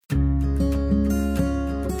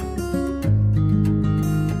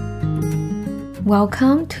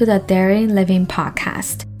Welcome to the Daring Living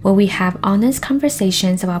Podcast, where we have honest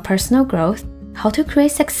conversations about personal growth, how to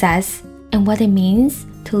create success, and what it means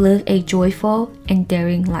to live a joyful and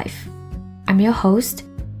daring life. I'm your host,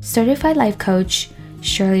 Certified Life Coach,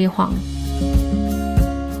 Shirley Huang.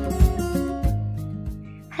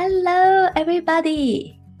 Hello,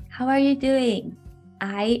 everybody. How are you doing?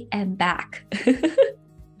 I am back.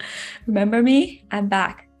 Remember me? I'm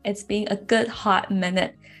back. It's been a good hot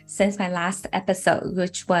minute since my last episode,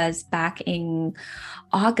 which was back in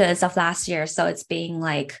August of last year. So it's been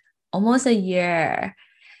like almost a year,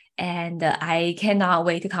 and I cannot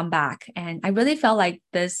wait to come back. And I really felt like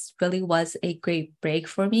this really was a great break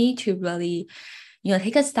for me to really,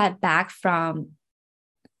 take a step back from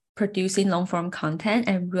producing long form content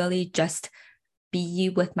and really just be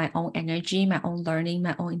with my own energy, my own learning,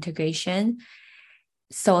 my own integration,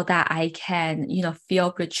 so that I can,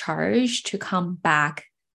 feel recharged to come back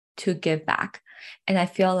to give back. And I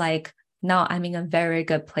feel like now I'm in a very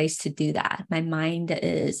good place to do that. My mind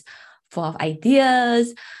is full of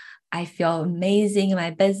ideas. I feel amazing in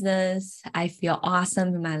my business. I feel awesome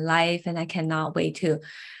in my life. And I cannot wait to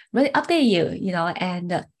really update you,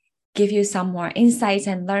 and give you some more insights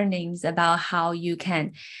and learnings about how you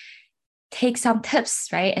can take some tips,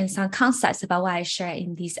 right? And some concepts about what I share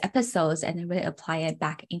in these episodes and really apply it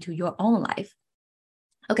back into your own life.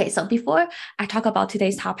 Okay, so before I talk about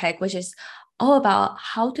today's topic, which is all about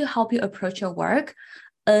how to help you approach your work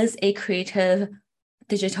as a creative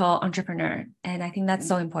digital entrepreneur. And I think that's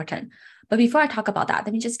so important. But before I talk about that,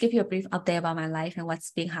 let me just give you a brief update about my life and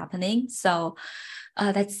what's been happening. So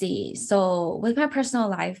let's see. So with my personal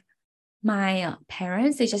life, my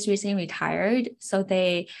parents, they just recently retired. So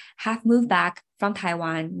they have moved back from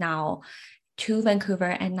Taiwan now to Vancouver.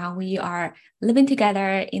 And now we are living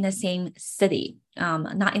together in the same city,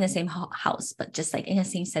 not in the same house, but just like in the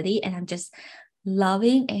same city. And I'm just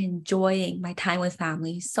loving and enjoying my time with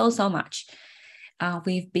family so much.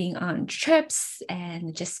 We've been on trips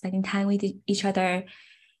and just spending time with each other.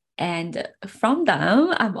 And from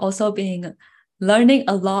them, I've also been learning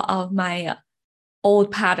a lot of my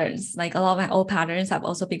old patterns. Like a lot of my old patterns have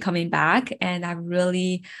also been coming back. And I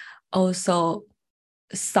really also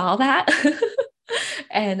saw that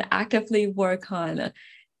and actively work on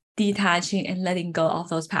detaching and letting go of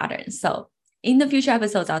those patterns. So in the future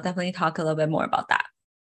episodes, I'll definitely talk a little bit more about that.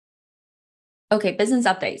 Okay, business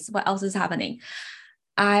updates. What else is happening?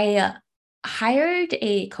 I hired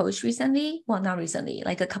a coach recently. Well, not recently,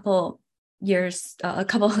 like a couple months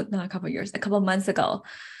ago.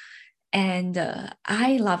 And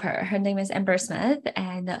I love her. Her name is Amber Smith,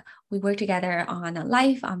 and we work together on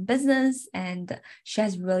life, on business, and she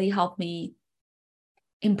has really helped me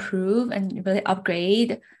improve and really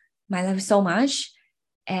upgrade my life so much.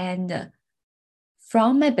 And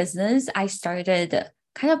from my business, I started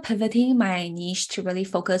kind of pivoting my niche to really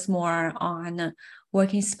focus more on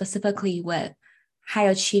working specifically with high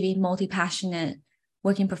achieving, multi-passionate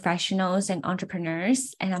working professionals and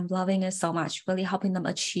entrepreneurs. And I'm loving it so much, really helping them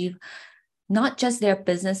achieve not just their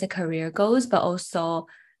business and career goals, but also,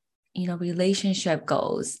 relationship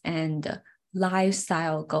goals and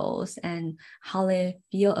lifestyle goals and how they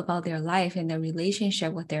feel about their life and their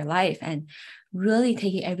relationship with their life, and really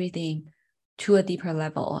taking everything to a deeper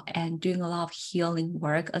level and doing a lot of healing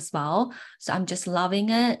work as well. So I'm just loving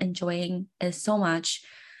it, enjoying it so much.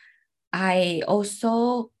 I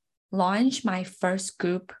also launched my first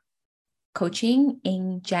group coaching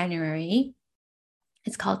in January.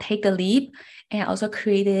 It's called Take the Leap. And I also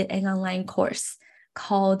created an online course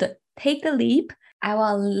called Take the Leap. I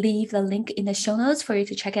will leave the link in the show notes for you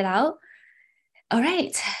to check it out. All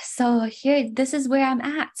right. So this is where I'm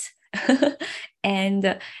at.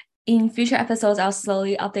 And in future episodes, I'll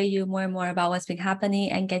slowly update you more and more about what's been happening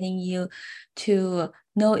and getting you to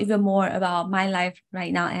know even more about my life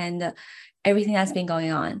right now and everything that's been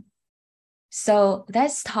going on. So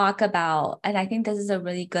let's talk about, and I think this is a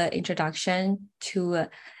really good introduction to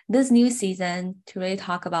this new season, to really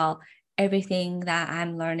talk about everything that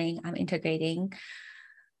I'm learning, I'm integrating.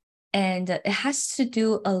 And it has to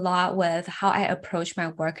do a lot with how I approach my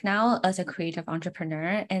work now as a creative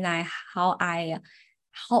entrepreneur, and how I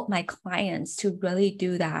help my clients to really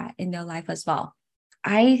do that in their life as well.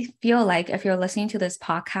 I feel like if you're listening to this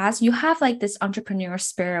podcast, you have like this entrepreneurial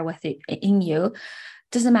spirit in you.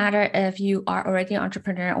 Doesn't matter if you are already an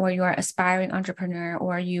entrepreneur or you are aspiring entrepreneur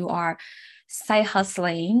or you are side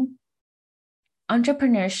hustling.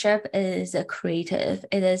 Entrepreneurship is a creative,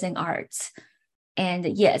 it is an art. And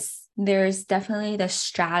yes, there's definitely the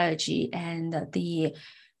strategy and the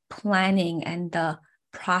planning and the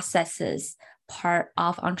processes part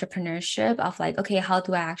of entrepreneurship of like, okay, how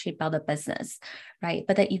do I actually build a business, right?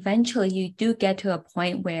 But then eventually you do get to a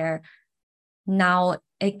point where now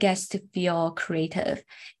it gets to feel creative.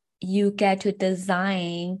 You get to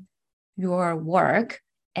design your work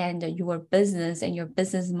and your business and your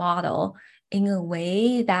business model in a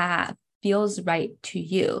way that feels right to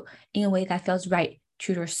you, in a way that feels right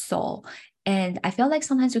to your soul. And I feel like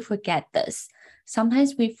sometimes we forget this.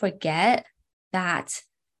 Sometimes we forget that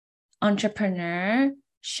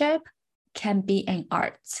entrepreneurship can be an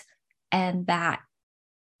art, and that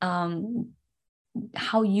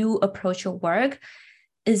how you approach your work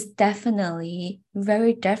is definitely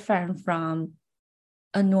very different from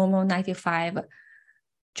a normal 9 to 5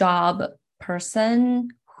 job person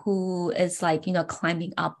who is like,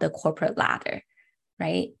 climbing up the corporate ladder,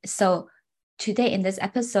 right? So today in this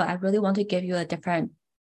episode, I really want to give you a different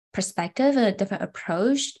perspective and a different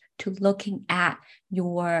approach to looking at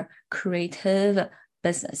your creative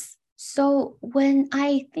business. So when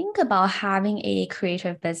I think about having a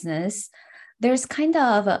creative business, there's kind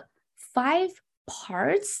of 5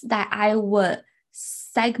 parts that I would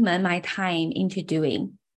segment my time into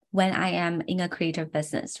doing when I am in a creative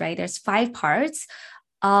business, right? There's 5 parts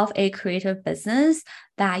of a creative business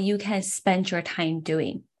that you can spend your time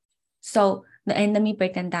doing. So, and let me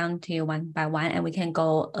break them down to you one by one, and we can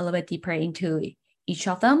go a little bit deeper into each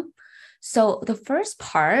of them. So the first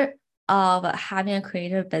part of having a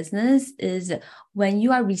creative business is when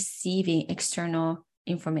you are receiving external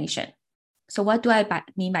information. So what do I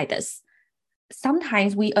mean by this?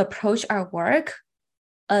 Sometimes we approach our work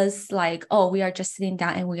as like, oh, we are just sitting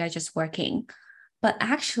down and we are just working. But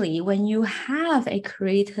actually, when you have a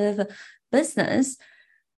creative business,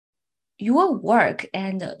 your work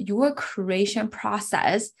and your creation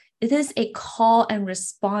process, it is a call and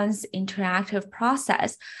response interactive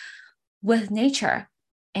process with nature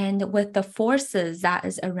and with the forces that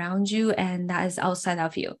is around you and that is outside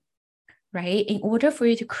of you, right? In order for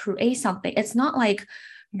you to create something, it's not like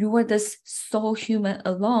you are this sole human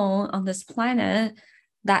alone on this planet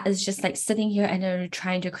that is just like sitting here and you're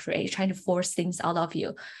trying to create, trying to force things out of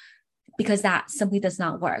you, because that simply does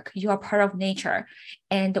not work. You are part of nature.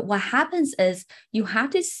 And what happens is you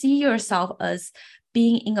have to see yourself as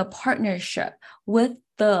being in a partnership with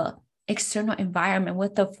the external environment,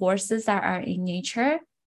 with the forces that are in nature.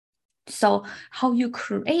 So how you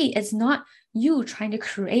create is not you trying to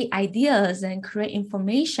create ideas and create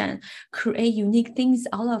information, create unique things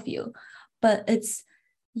out of you, but it's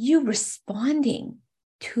you responding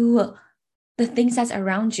to the things that's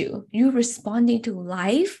around you, you responding to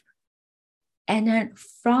life. And then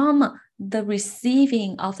from the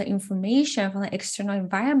receiving of the information from the external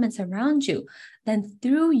environments around you, then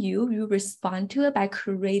through you respond to it by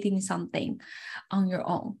creating something on your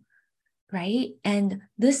own, right? And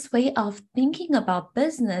this way of thinking about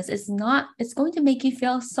business is not, it's going to make you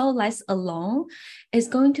feel so less alone. It's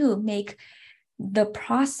going to make the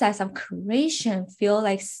process of creation feel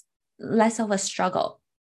like less of a struggle,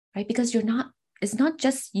 right? Because it's not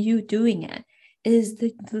just you doing it. It is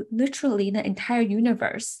literally the entire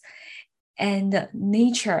universe, and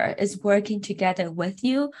nature is working together with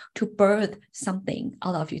you to birth something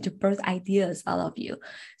out of you, to birth ideas out of you.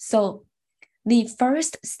 So the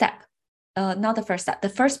first step,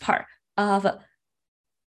 the first part of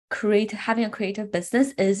having a creative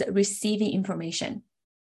business is receiving information,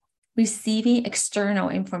 receiving external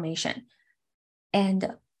information.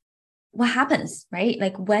 And what happens, right?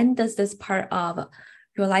 Like, when does this part of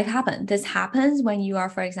your life happen? This happens when you are,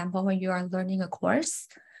 for example, when you are learning a course,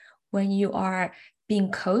 when you are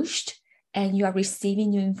being coached and you are receiving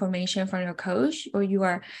new information from your coach, or you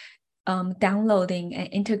are downloading and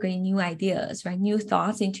integrating new ideas, right? New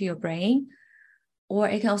thoughts into your brain. Or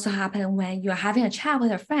it can also happen when you're having a chat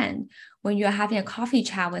with a friend, when you're having a coffee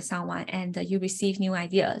chat with someone and you receive new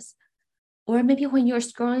ideas. Or maybe when you're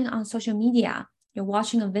scrolling on social media, you're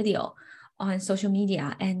watching a video on social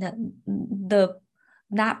media and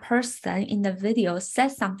that person in the video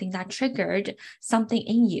says something that triggered something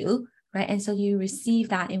in you, right? And so you receive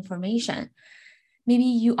that information. Maybe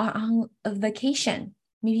you are on a vacation.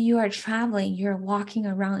 Maybe you are traveling, you're walking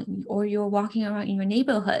around in your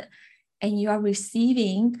neighborhood, and you are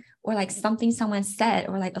receiving, or like something someone said,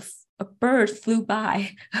 or like a bird flew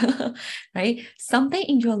by, right? Something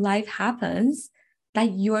in your life happens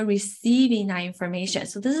that you are receiving that information.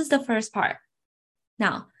 So this is the first part.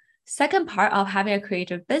 Now, second part of having a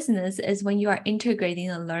creative business is when you are integrating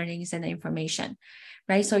the learnings and the information,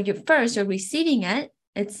 right? So you're receiving it,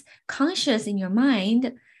 it's conscious in your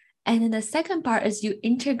mind. And then the second part is you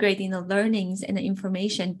integrating the learnings and the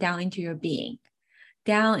information down into your being,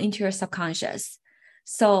 down into your subconscious.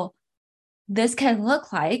 So this can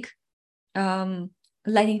look like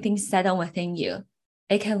letting things settle within you.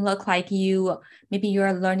 It can look like maybe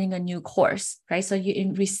you're learning a new course, right? So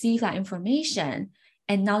you receive that information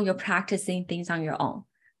and now you're practicing things on your own,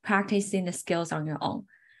 practicing the skills on your own.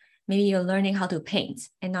 Maybe you're learning how to paint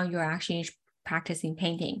and now you're actually practicing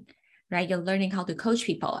painting, right? You're learning how to coach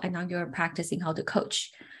people and now you're practicing how to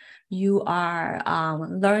coach. You are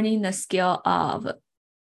learning the skill of,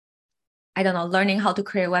 learning how to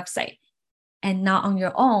create a website. And now on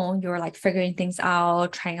your own, you're like figuring things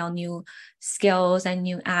out, trying out new skills and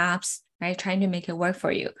new apps, right? Trying to make it work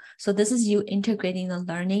for you. So this is you integrating the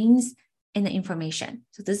learnings and the information.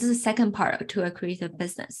 So this is the second part to a creative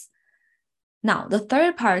business. Now, the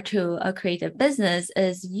third part to a creative business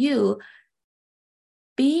is you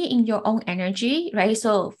be in your own energy, right?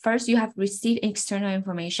 So first you have received external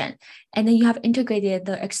information, and then you have integrated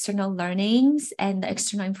the external learnings and the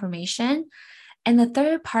external information. And the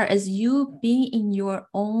third part is you being in your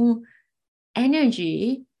own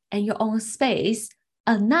energy and your own space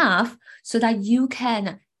enough so that you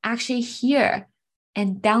can actually hear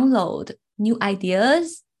and download new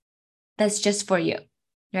ideas that's just for you,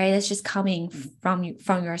 right? That's just coming from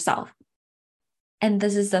yourself. And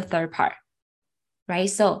this is the third part, right?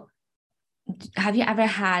 So have you ever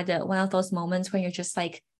had one of those moments when you're just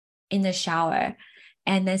like in the shower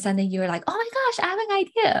and then suddenly you're like, oh my gosh, I have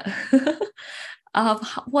an idea of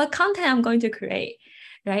what content I'm going to create,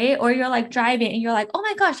 right? Or you're like driving and you're like, oh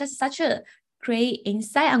my gosh, that's such a great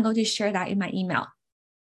insight. I'm going to share that in my email.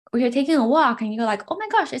 Or you're taking a walk and you're like, oh my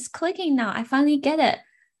gosh, it's clicking now. I finally get it.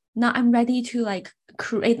 Now I'm ready to like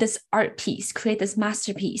create this art piece, create this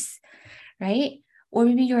masterpiece, right? Or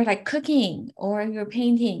maybe you're like cooking or you're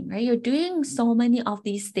painting, right? You're doing so many of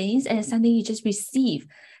these things and suddenly you just receive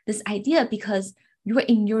this idea because you're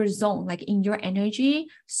in your zone, like in your energy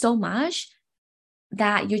so much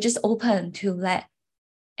that you're just open to let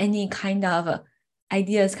any kind of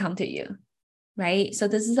ideas come to you, right? So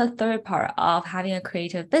this is the third part of having a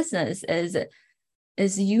creative business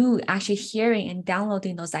is you actually hearing and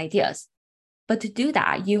downloading those ideas. But to do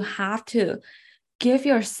that, you have to give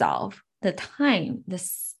yourself the time, the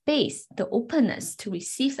space, the openness to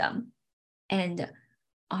receive them. And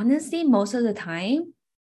honestly, most of the time,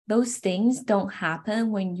 those things don't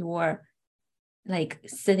happen when you're like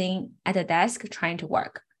sitting at a desk trying to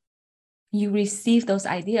work. You receive those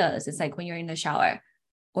ideas. It's like when you're in the shower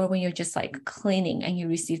or when you're just like cleaning and you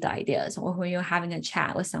receive the ideas, or when you're having a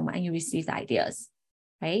chat with someone and you receive the ideas,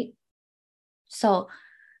 right? So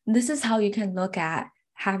this is how you can look at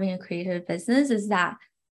having a creative business, is that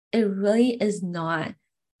it really is not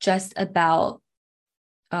just about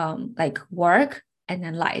like work and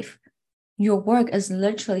then life. Your work is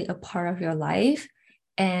literally a part of your life,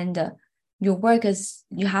 and your work is,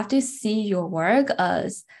 you have to see your work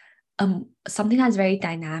as something that's very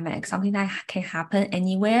dynamic, something that can happen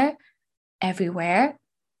anywhere, everywhere,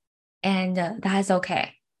 and that is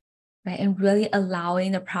okay, right? And really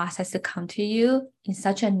allowing the process to come to you in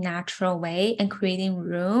such a natural way and creating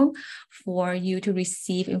room for you to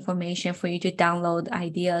receive information, for you to download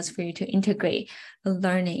ideas, for you to integrate the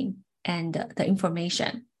learning and the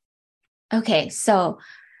information. Okay, so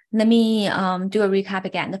let me do a recap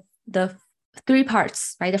again. The three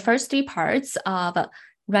parts, right? The first three parts of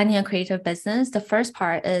running a creative business. The first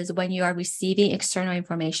part is when you are receiving external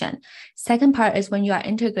information. Second part is when you are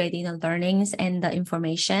integrating the learnings and the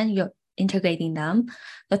information, you're integrating them.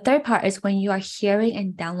 The third part is when you are hearing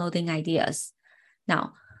and downloading ideas.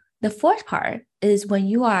 Now, the fourth part is when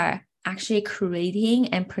you are actually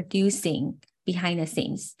creating and producing behind the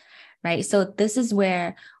scenes, right? So this is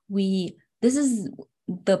where this is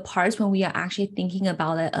the parts when we are actually thinking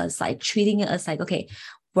about it as like treating it as like, okay,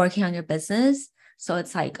 working on your business. So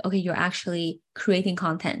it's like, okay, you're actually creating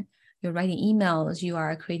content, you're writing emails, you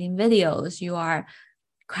are creating videos, you are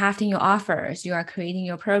crafting your offers, you are creating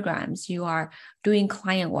your programs, you are doing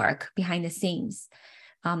client work behind the scenes,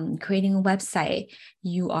 creating a website,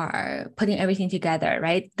 you are putting everything together,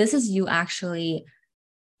 right? This is you actually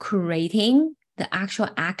creating, the actual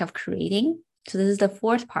act of creating. So this is the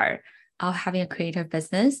fourth part of having a creative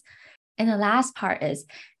business. And the last part is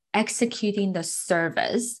executing the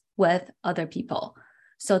service with other people.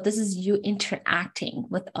 So this is you interacting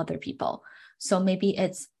with other people. So maybe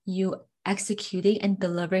it's you executing and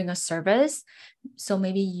delivering a service. So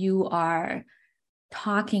maybe you are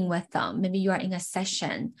talking with them. Maybe you are in a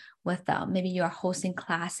session with them. Maybe you are hosting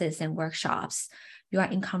classes and workshops. You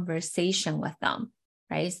are in conversation with them,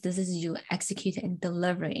 right? So this is you executing and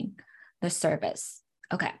delivering the service.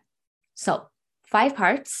 Okay. So 5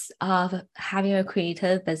 parts of having a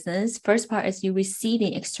creative business. First part is you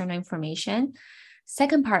receiving external information.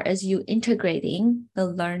 Second part is you integrating the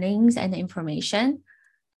learnings and the information.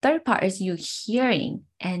 Third part is you hearing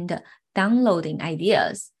and downloading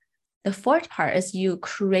ideas. The fourth part is you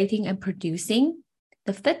creating and producing.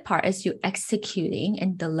 The fifth part is you executing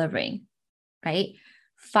and delivering, right?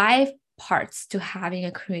 5 parts to having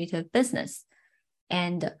a creative business.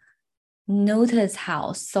 And notice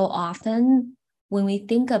how so often when we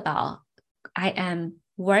think about I am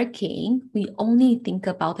working, we only think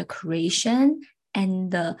about the creation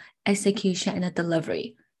and the execution and the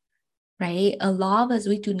delivery, right? A lot of us,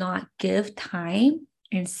 we do not give time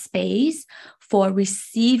and space for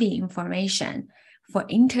receiving information, for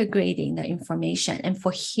integrating the information, and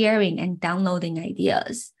for hearing and downloading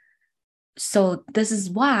ideas. So this is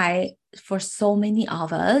why for so many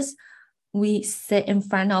of us, we sit in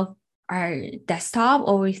front of our desktop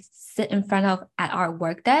or we sit in front of at our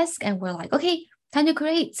work desk and we're like, okay, time to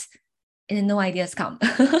create. And no ideas come,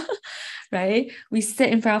 right? We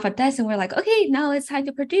sit in front of a desk and we're like, okay, now it's time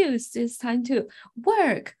to produce. It's time to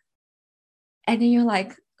work. And then you're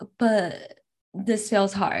like, but this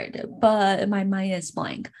feels hard, but my mind is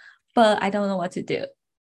blank, but I don't know what to do.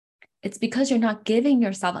 It's because you're not giving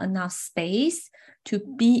yourself enough space to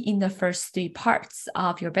be in the first 3 parts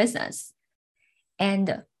of your business.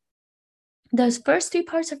 And those first 3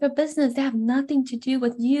 parts of your business, they have nothing to do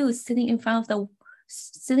with you sitting in front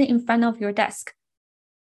of your desk.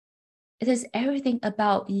 It is everything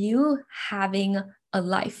about you having a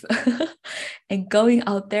life and going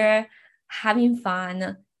out there, having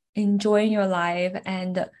fun, enjoying your life,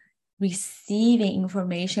 and receiving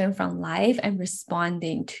information from life and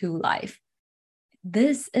responding to life.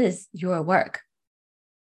 This is your work.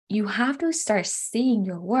 You have to start seeing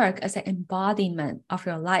your work as an embodiment of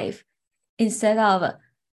your life instead of,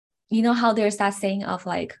 you know how there's that saying of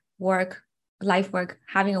like work, life, work,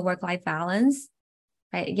 having a work-life balance,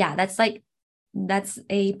 right? Yeah, that's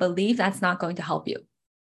a belief that's not going to help you.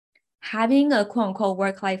 Having a quote unquote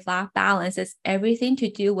work-life balance is everything to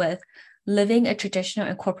do with living a traditional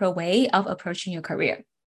and corporate way of approaching your career.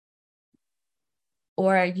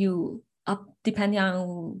 Or you, depending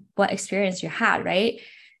on what experience you had, right?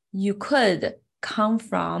 You could come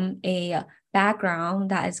from a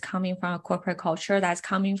background that is coming from a corporate culture, that's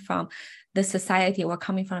coming from the society, or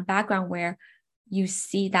coming from a background where you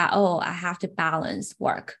see that, oh, I have to balance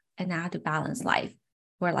work and I have to balance life.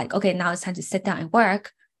 We're like, okay, now it's time to sit down and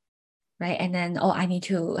work, right? And then, oh, I need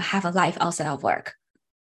to have a life outside of work.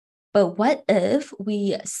 But what if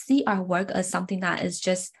we see our work as something that is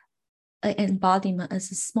just an embodiment,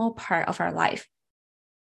 as a small part of our life?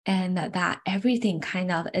 And that everything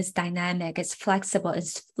kind of is dynamic, it's flexible,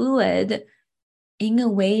 it's fluid in a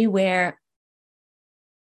way where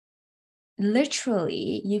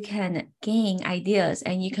literally you can gain ideas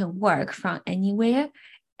and you can work from anywhere,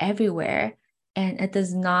 everywhere, and it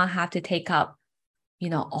does not have to take up,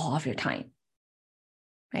 all of your time,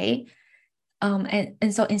 right?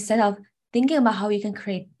 And so instead of thinking about how you can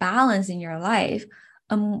create balance in your life,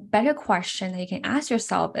 a better question that you can ask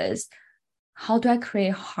yourself is, how do I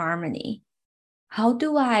create harmony? How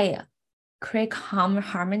do I create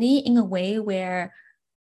harmony in a way where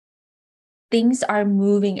things are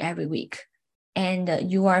moving every week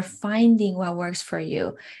and you are finding what works for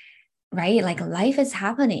you, right? Like life is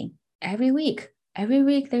happening every week. Every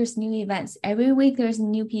week there's new events. Every week there's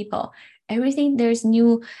new people. Everything there's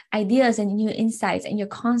new ideas and new insights, and you're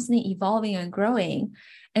constantly evolving and growing.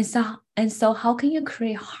 And so how can you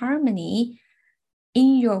create harmony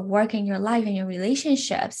in your work and your life and your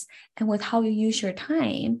relationships and with how you use your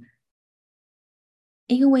time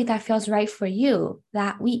in a way that feels right for you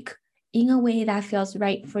that week, in a way that feels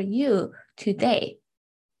right for you today?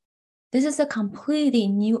 This is a completely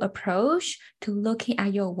new approach to looking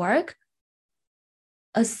at your work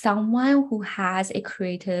as someone who has a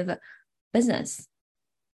creative business.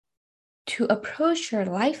 To approach your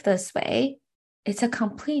life this way, it's a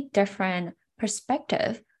complete different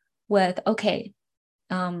perspective with, okay,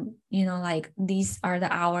 like these are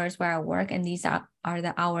the hours where I work and these are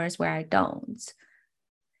the hours where I don't.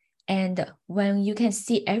 And when you can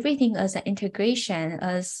see everything as an integration,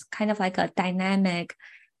 as kind of like a dynamic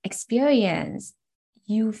experience,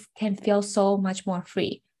 you can feel so much more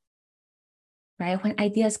free, right? When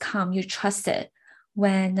ideas come, you trust it.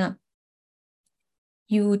 When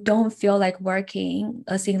you don't feel like working,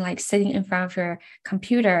 as in like sitting in front of your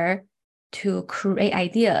computer to create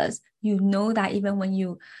ideas, you know that even when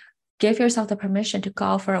you give yourself the permission to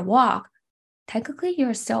go for a walk, technically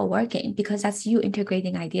you're still working because that's you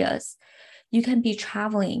integrating ideas. You can be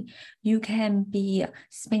traveling, you can be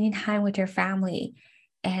spending time with your family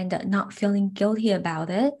and not feeling guilty about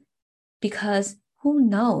it, because who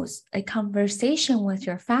knows, a conversation with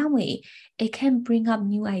your family, it can bring up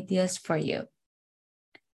new ideas for you,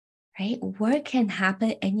 right? Work can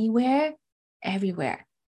happen anywhere, everywhere.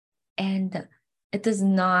 And it does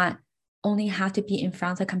not only have to be in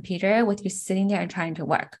front of the computer with you sitting there and trying to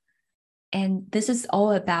work. And this is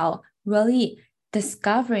all about really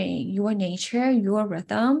discovering your nature, your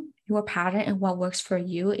rhythm, your pattern, and what works for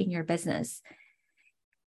you in your business.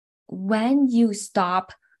 When you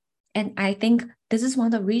stop, and I think this is one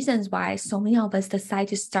of the reasons why so many of us decide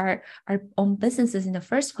to start our own businesses in the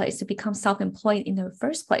first place, to become self-employed in the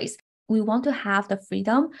first place. We want to have the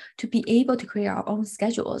freedom to be able to create our own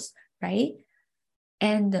schedules, right?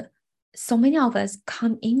 And so many of us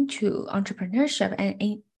come into entrepreneurship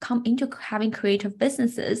and come into having creative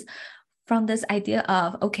businesses from this idea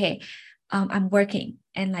of, okay, I'm working,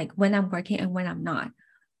 and like when I'm working and when I'm not.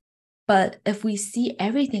 But if we see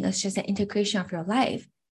everything as just an integration of your life,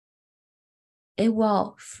 it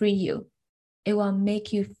will free you. It will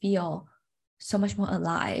make you feel so much more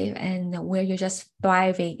alive and where you're just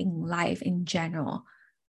thriving in life in general.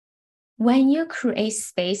 When you create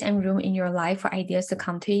space and room in your life for ideas to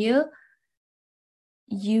come to you,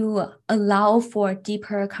 you allow for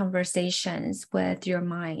deeper conversations with your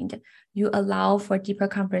mind. You allow for deeper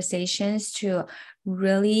conversations to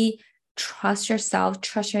really trust yourself,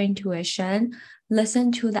 trust your intuition,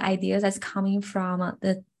 listen to the ideas that's coming from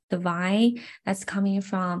the divine, that's coming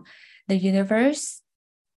from the universe,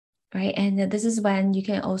 right? And this is when you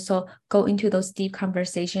can also go into those deep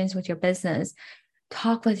conversations with your business.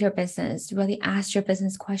 Talk with your business, really ask your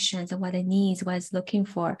business questions and what it needs, what it's looking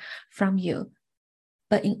for from you.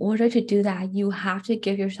 But in order to do that, you have to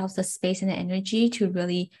give yourself the space and the energy to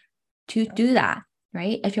really to do that,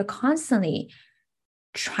 right? If you're constantly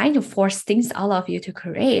trying to force things out of you to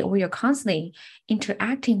create, or you're constantly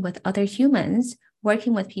interacting with other humans,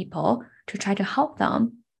 working with people to try to help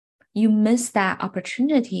them, you miss that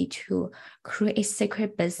opportunity to create a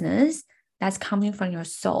sacred business that's coming from your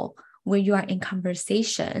soul, where you are in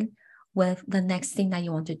conversation with the next thing that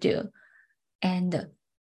you want to do. And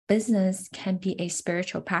business can be a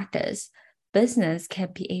spiritual practice. Business can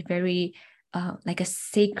be a very like a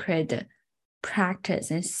sacred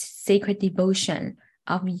practice and sacred devotion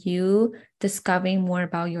of you discovering more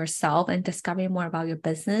about yourself and discovering more about your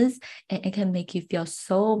business. And it can make you feel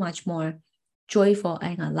so much more joyful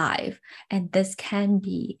and alive. And this can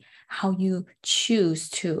be how you choose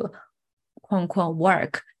to quote unquote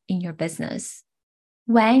work in your business.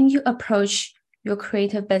 When you approach your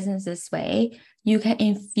creative business this way, you can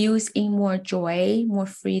infuse in more joy, more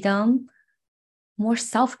freedom, more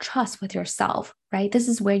self-trust with yourself, right? This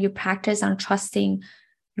is where you practice on trusting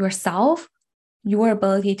yourself, your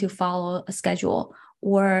ability to follow a schedule,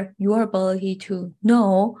 or your ability to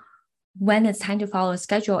know when it's time to follow a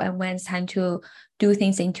schedule and when it's time to do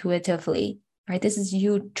things intuitively, right? This is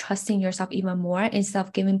you trusting yourself even more instead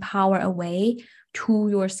of giving power away to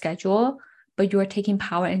your schedule, but you're taking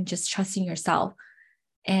power and just trusting yourself.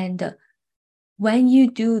 And when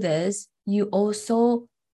you do this, you also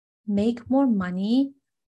make more money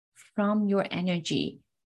from your energy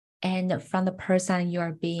and from the person you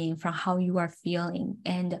are being, from how you are feeling.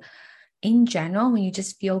 And in general, when you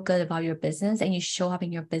just feel good about your business and you show up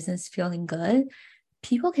in your business feeling good,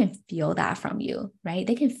 people can feel that from you, right?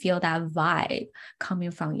 They can feel that vibe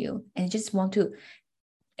coming from you and just want to,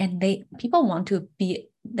 and people want to be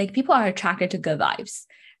like, people are attracted to good vibes,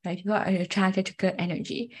 right? People are attracted to good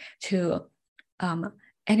energy, to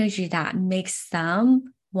energy that makes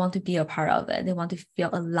them want to be a part of it. They want to feel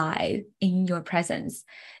alive in your presence.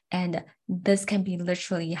 And this can be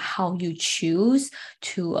literally how you choose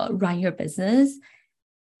to run your business.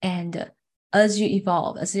 And as you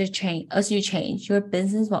evolve, as you change, your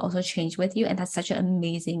business will also change with you. And that's such an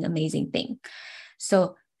amazing, amazing thing.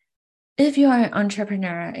 So if you are an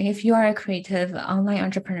entrepreneur, if you are a creative online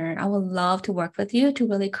entrepreneur, I would love to work with you to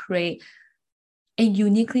really create a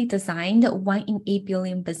uniquely designed 1 in 8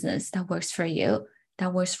 billion business that works for you,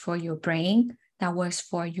 that works for your brain, that works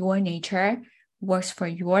for your nature, works for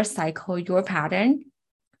your cycle, your pattern.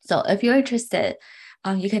 So if you're interested,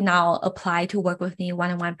 you can now apply to work with me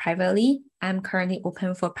one-on-one privately. I'm currently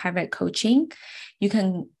open for private coaching. You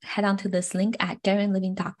can head on to this link at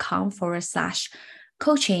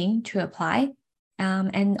daringliving.com/coaching to apply.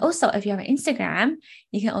 And also, if you have an Instagram,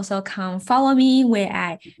 you can also come follow me where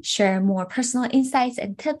I share more personal insights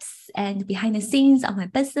and tips and behind the scenes of my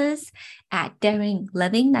business at Daring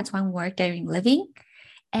Living. That's one word, Daring Living.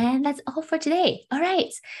 And that's all for today. All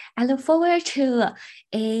right. I look forward to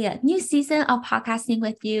a new season of podcasting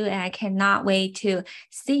with you, and I cannot wait to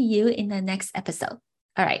see you in the next episode.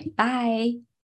 All right. Bye.